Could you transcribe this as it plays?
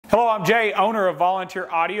Hello, I'm Jay, owner of Volunteer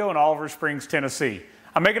Audio in Oliver Springs, Tennessee.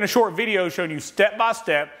 I'm making a short video showing you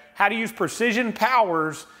step-by-step how to use Precision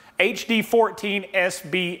Power's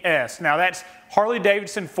HD14.SBS. Now that's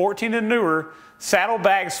Harley-Davidson 14 and newer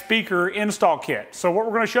Saddlebag speaker install kit. So what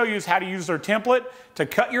we're going to show you is how to use their template to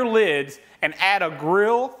cut your lids and add a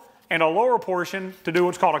grill and a lower portion to do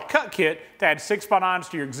what's called a cut kit to add 6x9s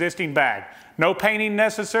to your existing bag. No painting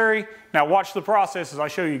necessary. Now watch the process as I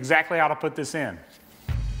show you exactly how to put this in.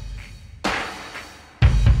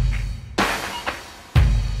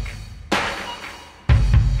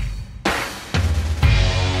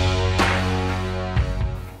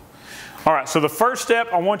 All right, so the first step,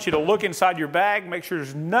 I want you to look inside your bag, make sure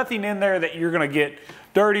there's nothing in there that you're going to get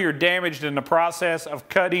dirty or damaged in the process of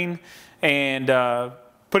cutting and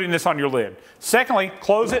putting this on your lid. Secondly,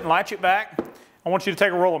 close it and latch it back. I want you to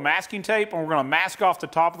take a roll of masking tape and we're going to mask off the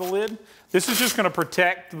top of the lid. This is just going to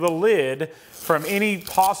protect the lid from any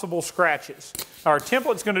possible scratches. Our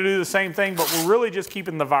template's going to do the same thing, but we're really just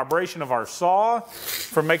keeping the vibration of our saw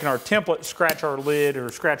from making our template scratch our lid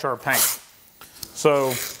or scratch our paint.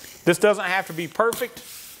 So this doesn't have to be perfect,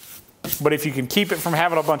 but if you can keep it from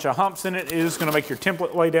having a bunch of humps in it, it is going to make your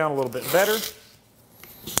template lay down a little bit better.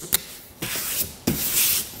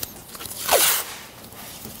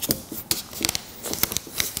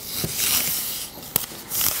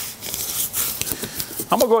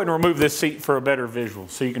 I'm going to go ahead and remove this seat for a better visual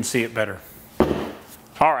so you can see it better.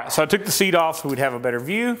 All right, so I took the seat off so we'd have a better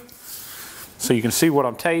view so you can see what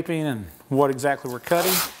I'm taping and what exactly we're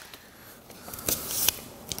cutting.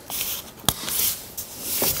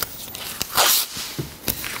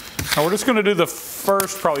 Now we're just going to do the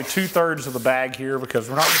first probably 2/3 of the bag here because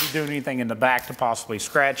we're not going to be doing anything in the back to possibly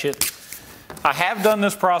scratch it. I have done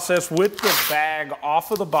this process with the bag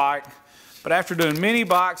off of the bike, but after doing many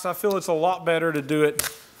bikes, I feel it's a lot better to do it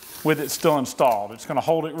with it still installed. It's going to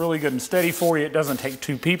hold it really good and steady for you. It doesn't take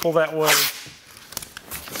two people that way.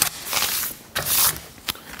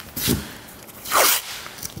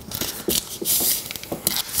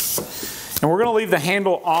 And we're going to leave the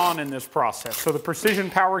handle on in this process. So the Precision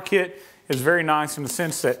Power Kit is very nice in the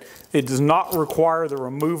sense that it does not require the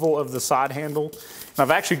removal of the side handle. And I've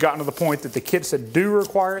actually gotten to the point that the kits that do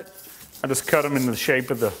require it, I just cut them in the shape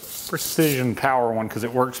of the Precision Power one because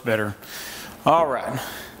it works better. All right.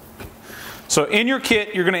 So in your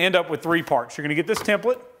kit, you're going to end up with 3 parts. You're going to get this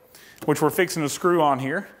template, which we're fixing to screw on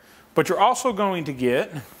here. But you're also going to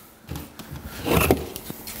get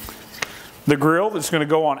the grill that's going to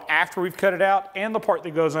go on after we've cut it out, and the part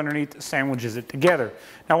that goes underneath that sandwiches it together.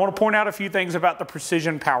 Now I want to point out a few things about the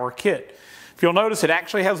Precision Power Kit. If you'll notice, it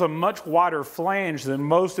actually has a much wider flange than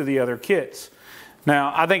most of the other kits.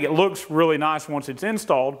 Now I think it looks really nice once it's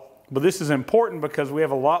installed, but this is important because we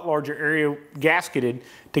have a lot larger area gasketed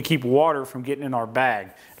to keep water from getting in our bag.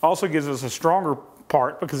 It also gives us a stronger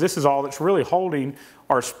part because this is all that's really holding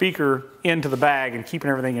our speaker into the bag and keeping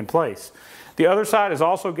everything in place. The other side is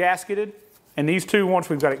also gasketed. And these two, once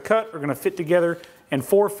we've got it cut, are going to fit together, and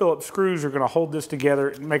 4 Phillips screws are going to hold this together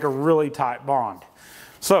and make a really tight bond.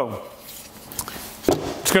 So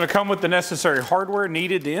it's going to come with the necessary hardware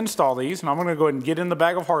needed to install these, and I'm going to go ahead and get in the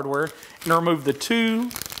bag of hardware and remove the 2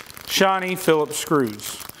 shiny Phillips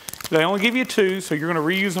screws. They only give you 2, so you're going to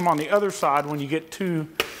reuse them on the other side when you get to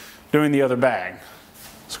doing the other bag.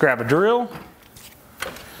 Let's grab a drill.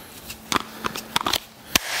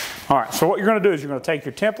 All right, so what you're going to do is you're going to take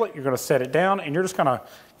your template, you're going to set it down, and you're just going to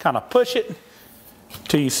kind of push it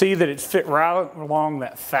till you see that it's fit right along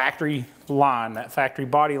that factory line, that factory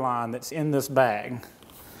body line that's in this bag.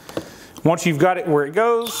 Once you've got it where it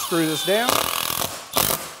goes, screw this down.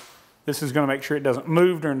 This is going to make sure it doesn't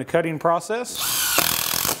move during the cutting process.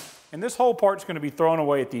 And this whole part's going to be thrown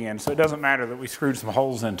away at the end, so it doesn't matter that we screwed some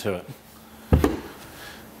holes into it.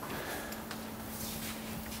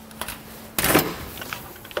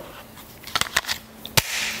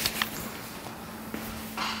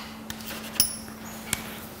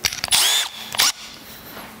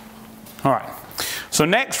 All right, so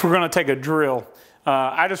next we're going to take a drill.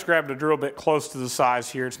 I just grabbed a drill bit close to the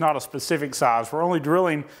size here. It's not a specific size. We're only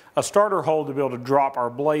drilling a starter hole to be able to drop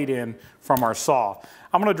our blade in from our saw.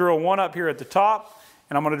 I'm going to drill one up here at the top,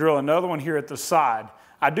 and I'm going to drill another one here at the side.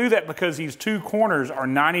 I do that because these 2 corners are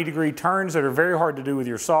 90-degree turns that are very hard to do with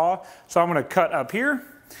your saw. So I'm going to cut up here, and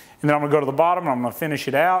then I'm going to go to the bottom, and I'm going to finish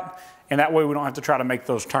it out, and that way we don't have to try to make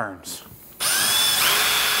those turns.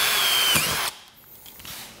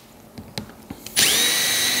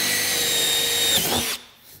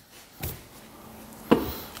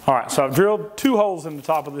 All right, so I've drilled 2 holes in the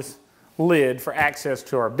top of this lid for access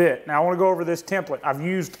to our bit. Now I want to go over this template. I've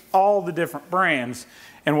used all the different brands,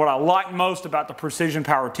 and what I like most about the Precision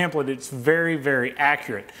Power template, it's very, very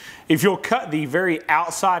accurate. If you'll cut the very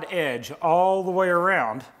outside edge all the way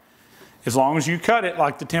around, as long as you cut it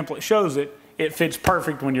like the template shows it, it fits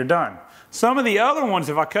perfect when you're done. Some of the other ones,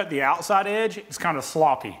 if I cut the outside edge, it's kind of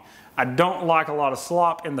sloppy. I don't like a lot of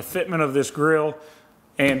slop in the fitment of this grill,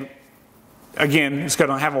 and again, it's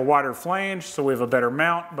going to have a wider flange, so we have a better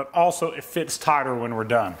mount, but also it fits tighter when we're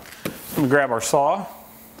done. Let me grab our saw.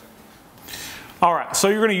 All right, so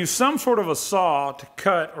you're going to use some sort of a saw to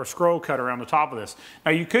cut or scroll cut around the top of this. Now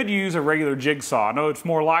you could use a regular jigsaw. I know it's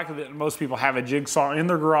more likely that most people have a jigsaw in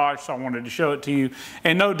their garage, so I wanted to show it to you.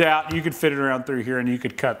 And no doubt you could fit it around through here and you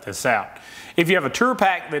could cut this out. If you have a tour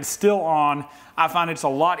pack that's still on, I find it's a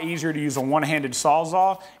lot easier to use a one-handed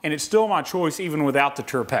sawzall, and it's still my choice even without the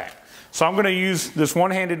tour pack. So I'm going to use this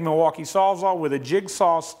one-handed Milwaukee sawzall with a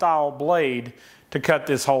jigsaw style blade to cut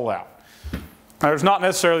this hole out. Now, there's not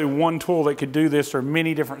necessarily one tool that could do this. There are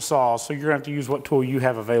many different saws, so you're going to have to use what tool you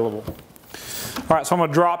have available. All right, so I'm going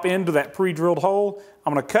to drop into that pre-drilled hole.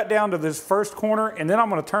 I'm going to cut down to this first corner, and then I'm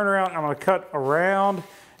going to turn around and I'm going to cut around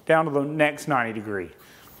down to the next 90 degree.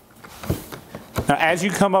 Now, as you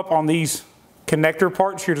come up on these connector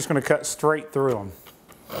parts, you're just going to cut straight through them.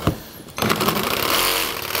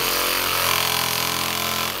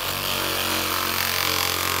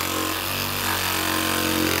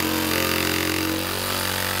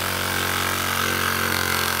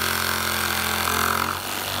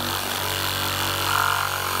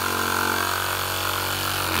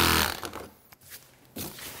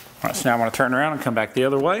 All right, so now I'm going to turn around and come back the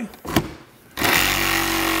other way.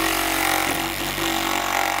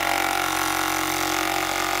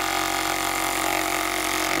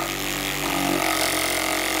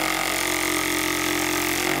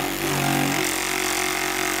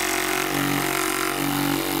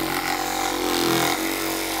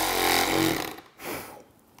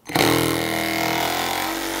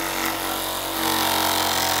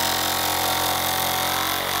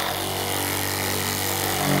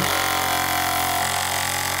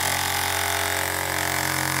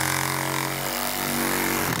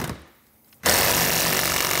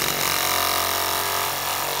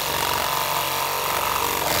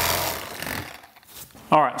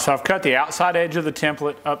 All right, so I've cut the outside edge of the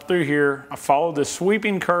template up through here. I followed this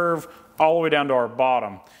sweeping curve all the way down to our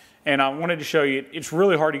bottom. And I wanted to show you, it's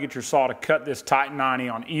really hard to get your saw to cut this tight 90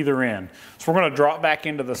 on either end. So we're going to drop back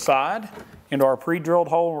into the side, into our pre-drilled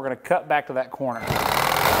hole, and we're going to cut back to that corner.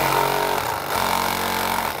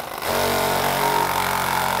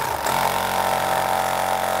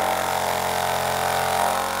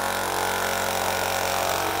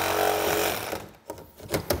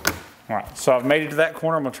 All right, so I've made it to that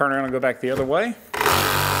corner. I'm going to turn around and go back the other way.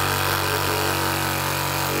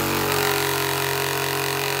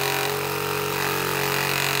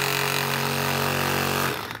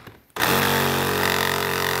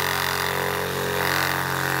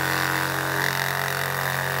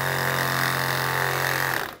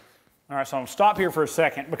 All right, so I'm going to stop here for a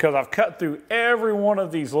second because I've cut through every one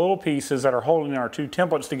of these little pieces that are holding our two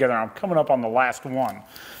templates together. I'm coming up on the last one.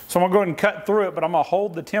 So I'm going to go ahead and cut through it, but I'm going to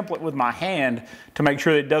hold the template with my hand to make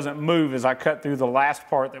sure that it doesn't move as I cut through the last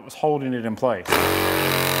part that was holding it in place.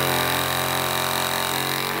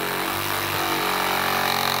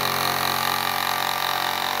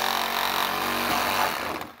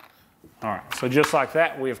 All right, so just like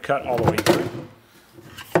that, we have cut all the way through.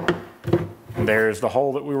 And there's the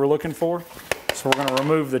hole that we were looking for. So we're going to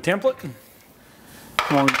remove the template.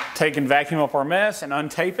 We're going to take and vacuum up our mess and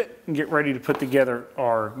untape it and get ready to put together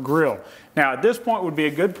our grill. Now at this point would be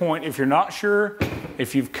a good point if you're not sure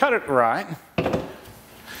if you've cut it right. You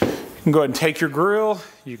can go ahead and take your grill,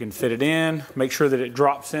 you can fit it in, make sure that it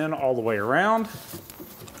drops in all the way around.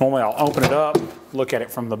 Normally I'll open it up, look at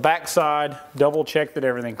it from the back side, double check that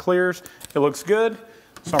everything clears. It looks good,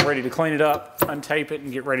 so I'm ready to clean it up, untape it,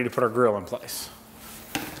 and get ready to put our grill in place.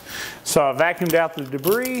 So I vacuumed out the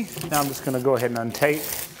debris. Now I'm just going to go ahead and untape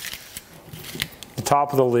the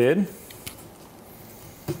top of the lid.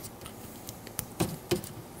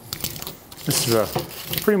 This is a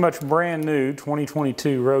pretty much brand new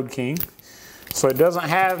 2022 Road King. So it doesn't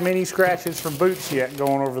have many scratches from boots yet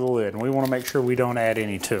going over the lid. And we want to make sure we don't add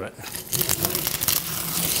any to it.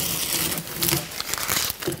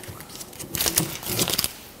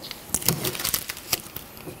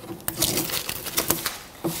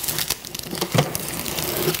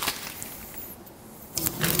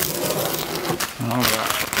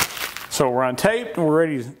 So we're untaped and we're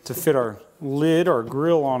ready to fit our lid or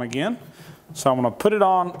grill on again. So I'm going to put it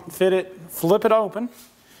on, fit it, flip it open,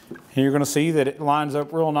 And you're going to see that it lines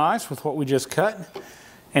up real nice with what we just cut.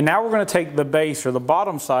 And now we're going to take the base or the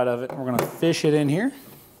bottom side of it and we're going to fish it in here.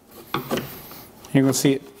 And you're going to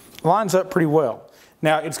see it lines up pretty well.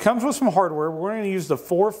 Now it comes with some hardware. We're going to use the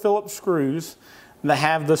 4 Phillips screws that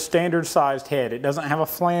have the standard sized head. It doesn't have a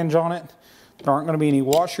flange on it. There aren't going to be any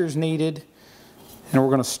washers needed. And we're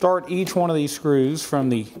going to start each one of these screws from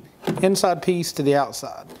the inside piece to the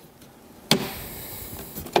outside.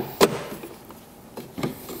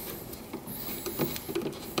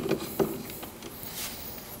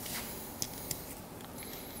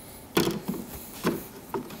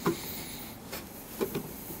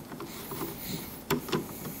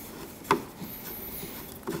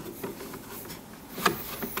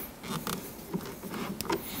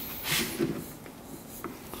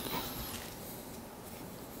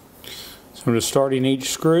 So I'm just starting each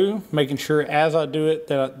screw, making sure as I do it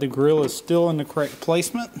that the grill is still in the correct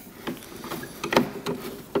placement.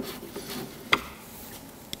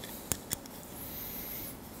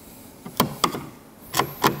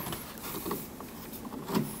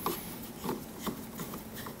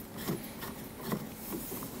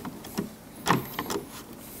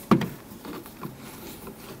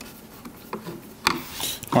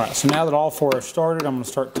 Alright, so now that all 4 are started, I'm going to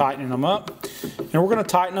start tightening them up. And we're going to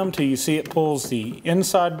tighten them till you see it pulls the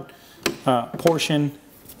inside portion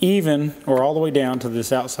even or all the way down to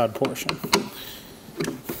this outside portion.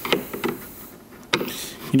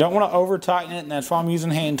 You don't want to over tighten it, and that's why I'm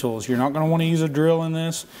using hand tools. You're not going to want to use a drill in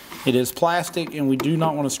this. It is plastic and we do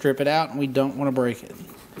not want to strip it out and we don't want to break it.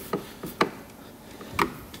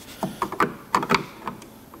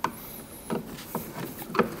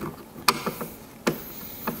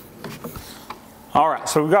 Alright,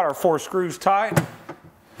 so we've got our 4 screws tight.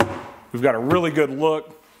 We've got a really good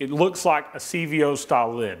look. It looks like a CVO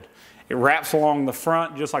style lid. It wraps along the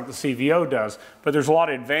front just like the CVO does, but there's a lot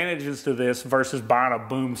of advantages to this versus buying a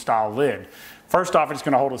boom style lid. First off, it's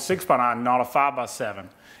going to hold a 6x9, not a 5x7.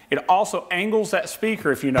 It also angles that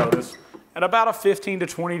speaker, if you notice, at about a 15 to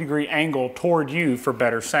 20 degree angle toward you for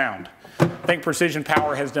better sound. I think Precision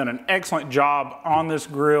Power has done an excellent job on this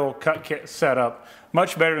grill cut kit setup,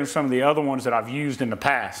 much better than some of the other ones that I've used in the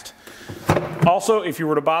past. Also, if you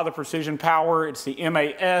were to buy the Precision Power, it's the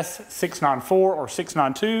MAS 694 or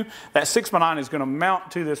 692. That 6x9 is going to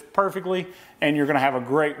mount to this perfectly, and you're going to have a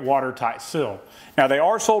great watertight seal. Now, they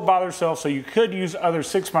are sold by themselves, so you could use other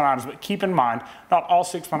 6x9s, but keep in mind, not all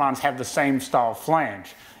 6x9s have the same style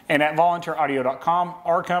flange. And at volunteeraudio.com,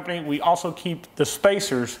 our company, we also keep the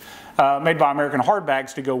spacers made by American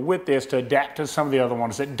Hardbags to go with this to adapt to some of the other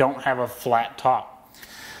ones that don't have a flat top.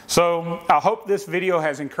 So I hope this video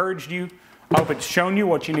has encouraged you. I hope it's shown you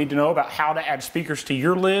what you need to know about how to add speakers to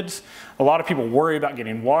your lids. A lot of people worry about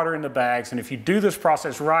getting water in the bags, and if you do this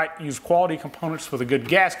process right, use quality components with a good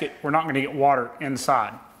gasket, we're not going to get water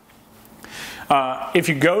inside. If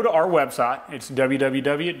you go to our website, it's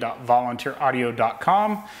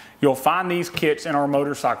www.volunteeraudio.com, you'll find these kits in our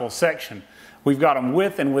motorcycle section. We've got them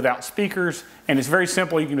with and without speakers, and it's very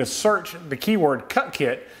simple. You can just search the keyword cut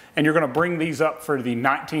kit, and you're going to bring these up for the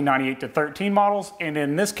 1998 to 13 models, and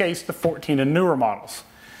in this case, the 14 and newer models.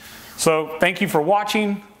 So thank you for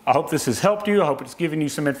watching. I hope this has helped you. I hope it's given you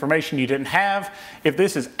some information you didn't have. If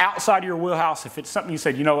this is outside your wheelhouse, if it's something you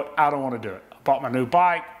said, you know what, I don't want to do it. I bought my new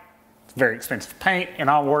bike, it's very expensive paint, and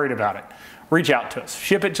I'm worried about it. Reach out to us.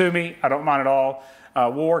 Ship it to me. I don't mind at all.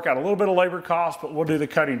 We'll work out a little bit of labor cost, but we'll do the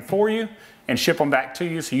cutting for you and ship them back to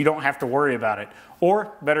you so you don't have to worry about it.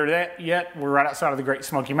 Or better yet, we're right outside of the Great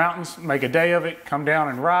Smoky Mountains. Make a day of it. Come down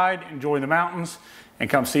and ride, enjoy the mountains, and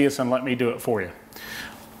come see us and let me do it for you.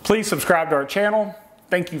 Please subscribe to our channel.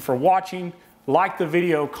 Thank you for watching. Like the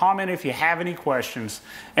video, comment if you have any questions,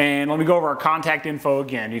 and let me go over our contact info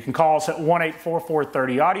again. You can call us at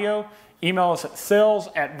 1-844-30-AUDIO, email us at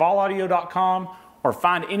sales@volaudio.com, or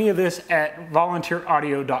find any of this at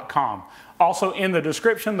volunteeraudio.com. Also in the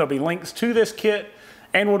description, there'll be links to this kit,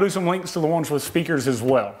 and we'll do some links to the ones with speakers as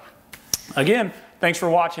well. Again, thanks for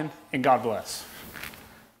watching, and God bless.